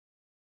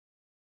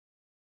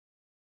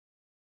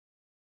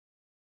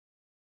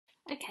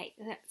Okay,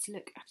 let's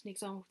look at an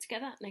example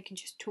together and I can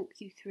just talk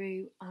you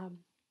through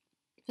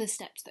the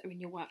steps that are in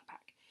your work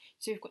pack.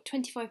 So we've got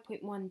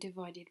 25.1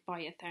 divided by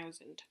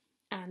 1,000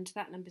 and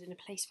that number's in a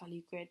place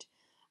value grid.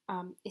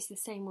 It's the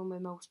same when we're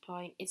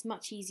multiplying. It's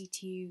much easier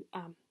to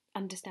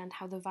understand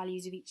how the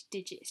values of each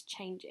digit is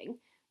changing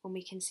when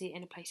we can see it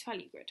in a place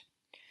value grid.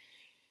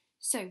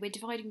 So we're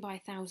dividing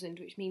by 1,000,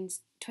 which means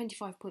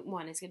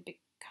 25.1 is going to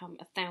become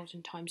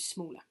 1,000 times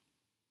smaller.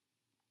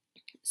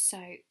 So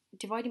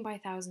dividing by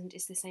 1,000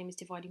 is the same as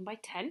dividing by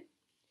 10,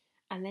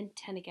 and then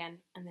 10 again,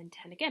 and then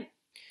 10 again.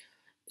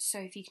 So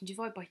if you can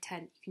divide by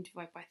 10, you can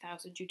divide by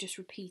 1,000. You're just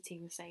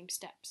repeating the same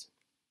steps.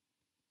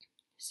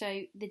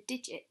 So the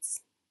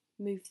digits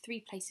move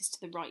 3 places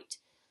to the right,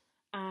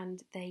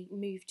 and they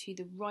move to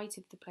the right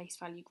of the place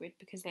value grid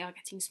because they are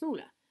getting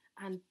smaller.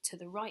 And to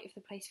the right of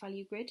the place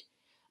value grid,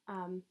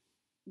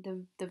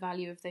 the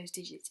value of those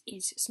digits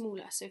is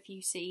smaller. So if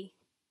you see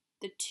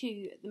the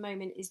 2 at the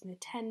moment is in the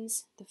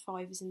tens, the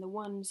 5 is in the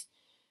ones,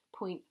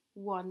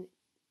 0.1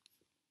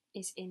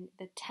 is in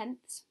the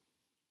tenths,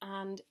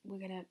 and we're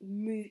going to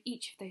move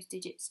each of those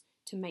digits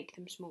to make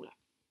them smaller.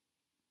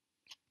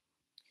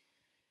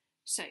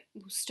 So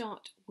we'll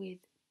start with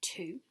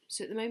 2.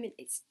 So at the moment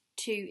it's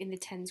 2 in the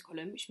tens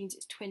column, which means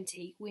it's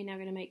 20. We're now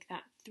going to make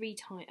that 3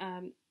 times.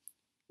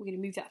 We're going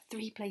to move that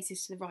 3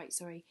 places to the right,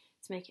 to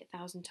make it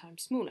 1,000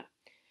 times smaller.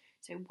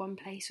 So 1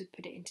 place would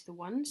put it into the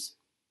ones,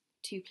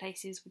 2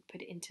 places would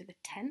put it into the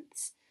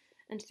tenths,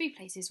 and 3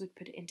 places would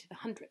put it into the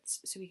hundredths.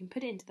 So we can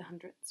put it into the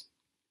hundredths.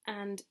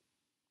 And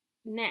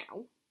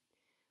now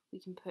we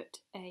can put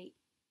a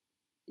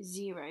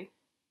 0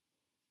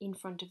 in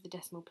front of the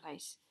decimal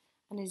place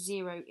and a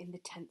 0 in the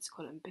tenths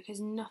column, because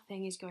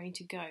nothing is going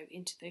to go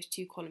into those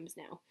 2 columns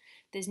now.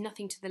 There's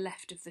nothing to the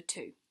left of the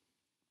 2.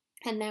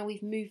 And now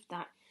we've moved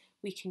that,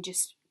 we can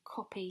just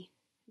copy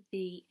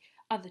the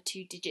other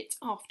 2 digits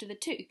after the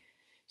 2.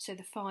 So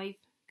the 5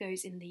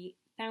 goes in the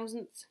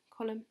thousandths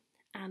column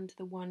and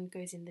the 1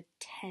 goes in the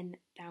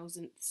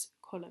 10,000ths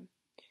column.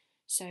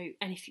 So,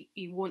 and if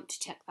you want to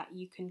check that,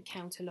 you can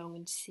count along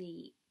and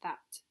see that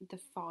the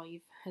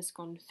 5 has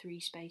gone 3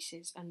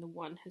 spaces and the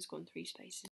 1 has gone 3 spaces.